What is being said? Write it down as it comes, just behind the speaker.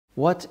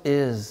What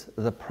is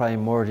the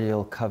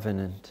primordial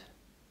covenant?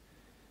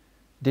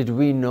 Did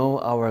we know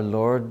our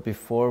Lord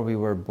before we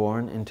were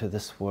born into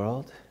this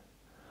world?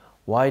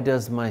 Why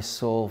does my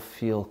soul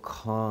feel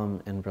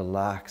calm and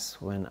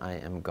relaxed when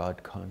I am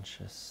God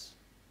conscious?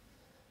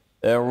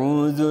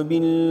 أعوذ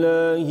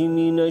بالله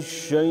من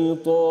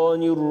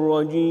الشيطان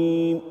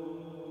الرجيم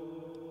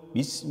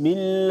بسم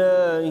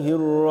الله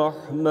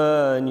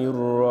الرحمن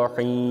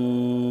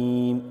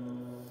الرحيم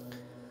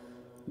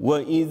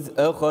وإذ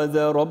أخذ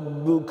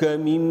ربك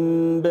من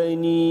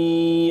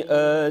بني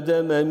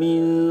آدم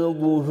من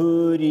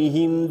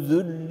ظهورهم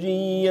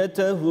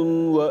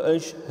ذريتهم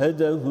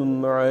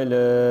وأشهدهم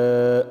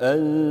على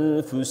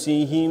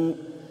أنفسهم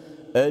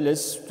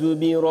ألست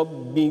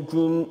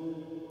بربكم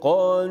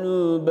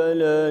قالوا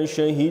بلى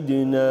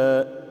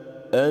شهدنا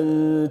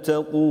أن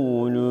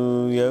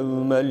تقولوا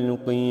يوم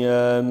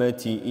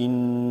القيامة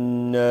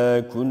إنا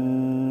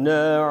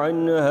كنا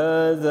عن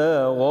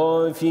هذا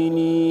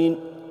غافلين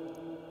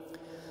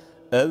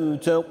أو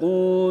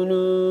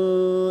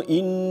تقولوا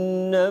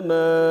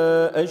إنما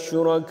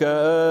أشرك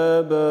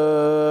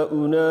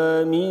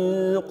آباؤنا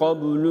من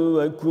قبل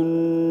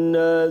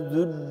وكنا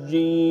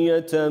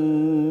ذرية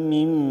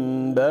من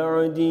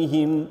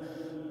بعدهم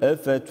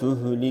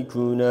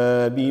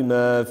أفتهلكنا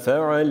بما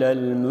فعل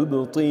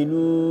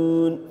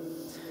المبطلون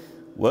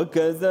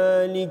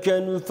وكذلك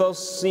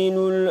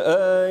نفصل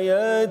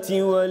الآيات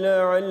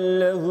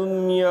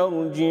ولعلهم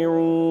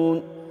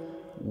يرجعون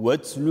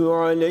واتل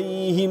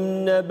عليهم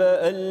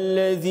نبأ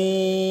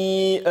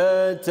الذي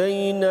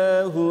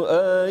آتيناه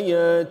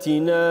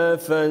آياتنا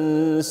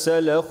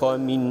فانسلخ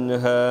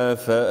منها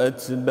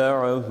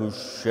فأتبعه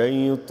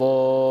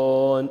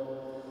الشيطان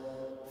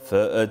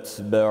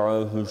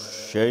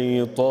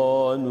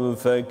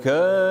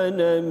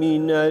فكان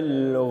من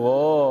الغاوين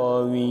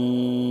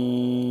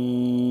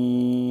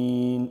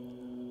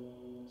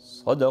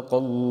صدق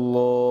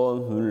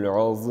الله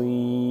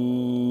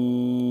العظيم.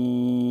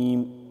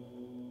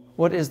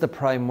 What is the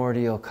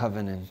primordial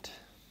covenant?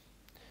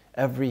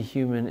 Every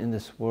human in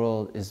this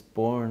world is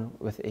born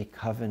with a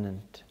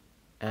covenant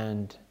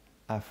and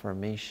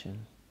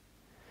affirmation.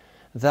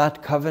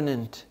 That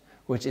covenant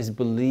which is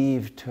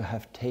believed to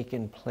have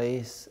taken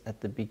place at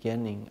the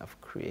beginning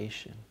of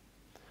creation.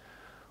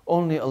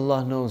 Only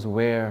Allah knows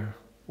where,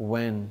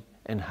 when,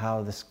 and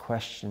how this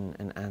question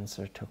and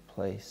answer took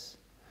place.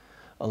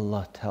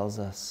 Allah tells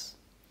us,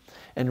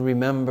 "And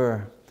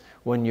remember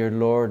when your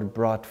Lord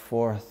brought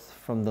forth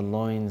from the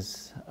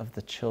loins of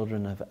the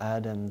children of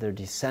Adam their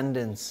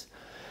descendants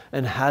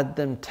and had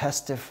them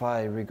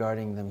testify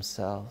regarding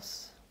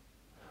themselves."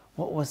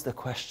 What was the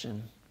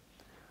question?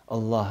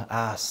 Allah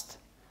asked,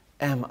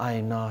 "Am I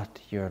not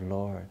your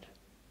Lord?"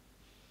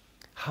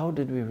 How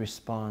did we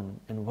respond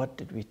and what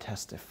did we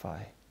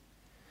testify?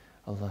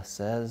 Allah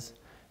says,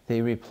 they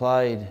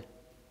replied,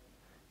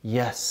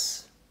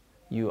 "Yes,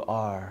 you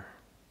are.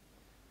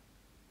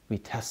 We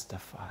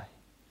testify."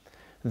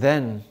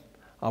 Then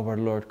our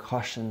Lord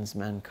cautions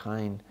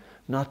mankind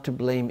not to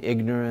blame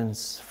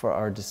ignorance for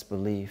our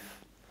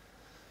disbelief.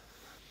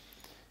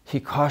 He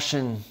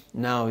cautioned,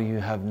 "Now you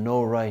have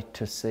no right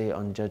to say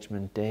on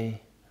Judgment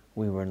Day,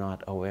 we were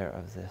not aware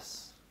of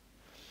this."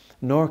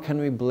 Nor can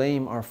we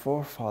blame our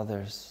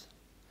forefathers,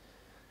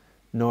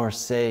 nor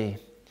say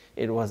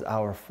it was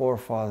our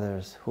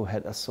forefathers who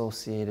had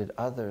associated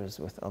others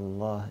with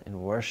Allah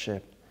in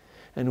worship,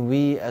 and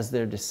we as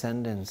their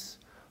descendants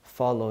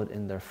followed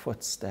in their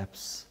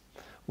footsteps.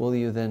 Will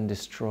you then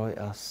destroy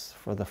us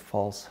for the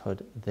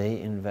falsehood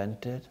they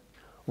invented?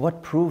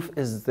 What proof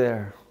is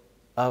there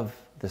of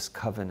this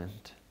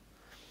covenant?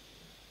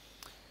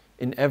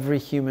 In every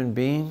human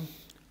being,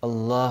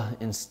 Allah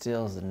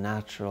instills a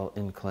natural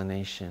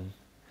inclination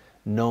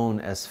known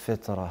as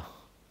fitrah.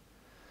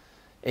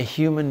 A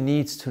human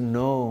needs to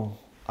know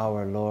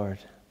our Lord.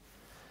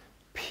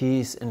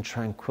 Peace and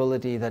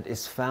tranquility that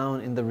is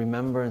found in the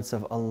remembrance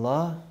of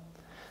Allah,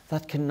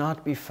 that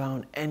cannot be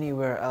found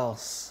anywhere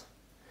else.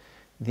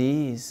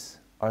 These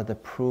are the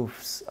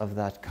proofs of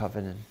that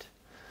covenant.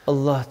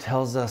 Allah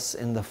tells us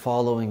in the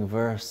following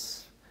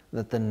verse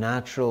that the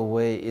natural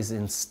way is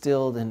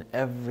instilled in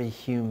every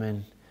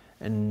human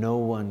and no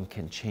one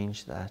can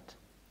change that.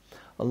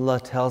 Allah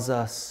tells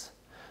us,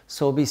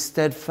 "So be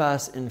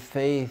steadfast in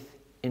faith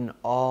in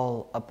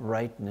all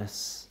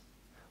uprightness,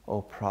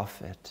 O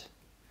Prophet."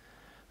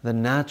 The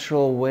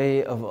natural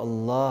way of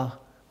Allah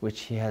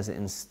which He has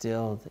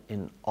instilled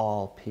in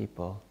all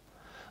people.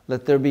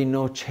 Let there be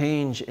no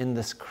change in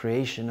this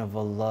creation of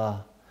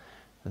Allah.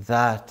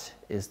 That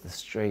is the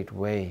straight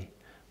way,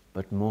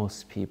 but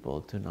most people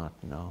do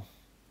not know.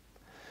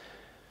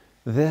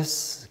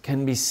 This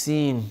can be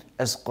seen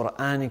as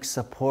Quranic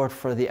support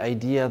for the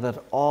idea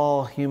that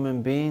all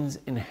human beings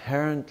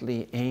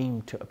inherently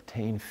aim to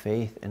obtain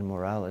faith and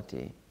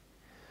morality.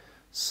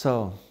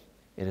 So,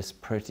 it is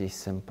pretty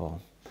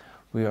simple.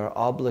 We are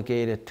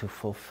obligated to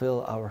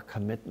fulfill our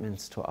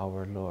commitments to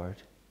our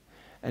Lord.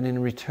 And in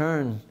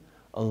return,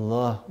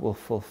 Allah will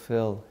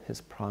fulfill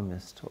His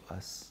promise to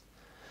us.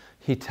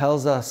 He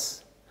tells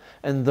us,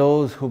 "And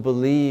those who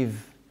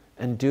believe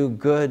and do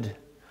good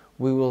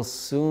We will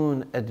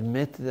soon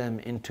admit them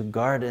into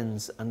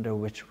gardens under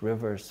which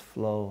rivers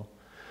flow,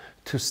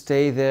 to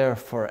stay there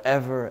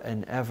forever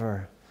and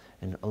ever.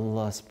 And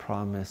Allah's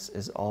promise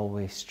is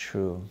always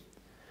true.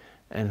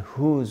 And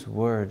whose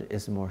word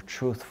is more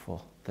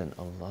truthful than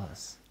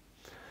Allah's?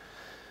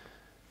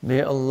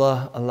 May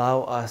Allah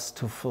allow us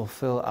to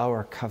fulfill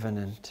our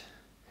covenant.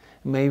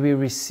 May we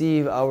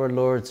receive our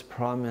Lord's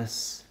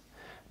promise.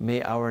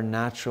 May our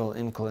natural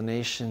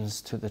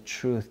inclinations to the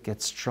truth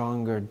get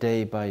stronger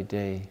day by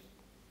day.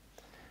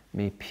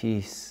 May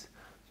peace,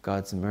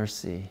 God's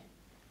mercy,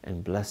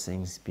 and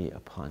blessings be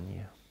upon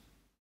you.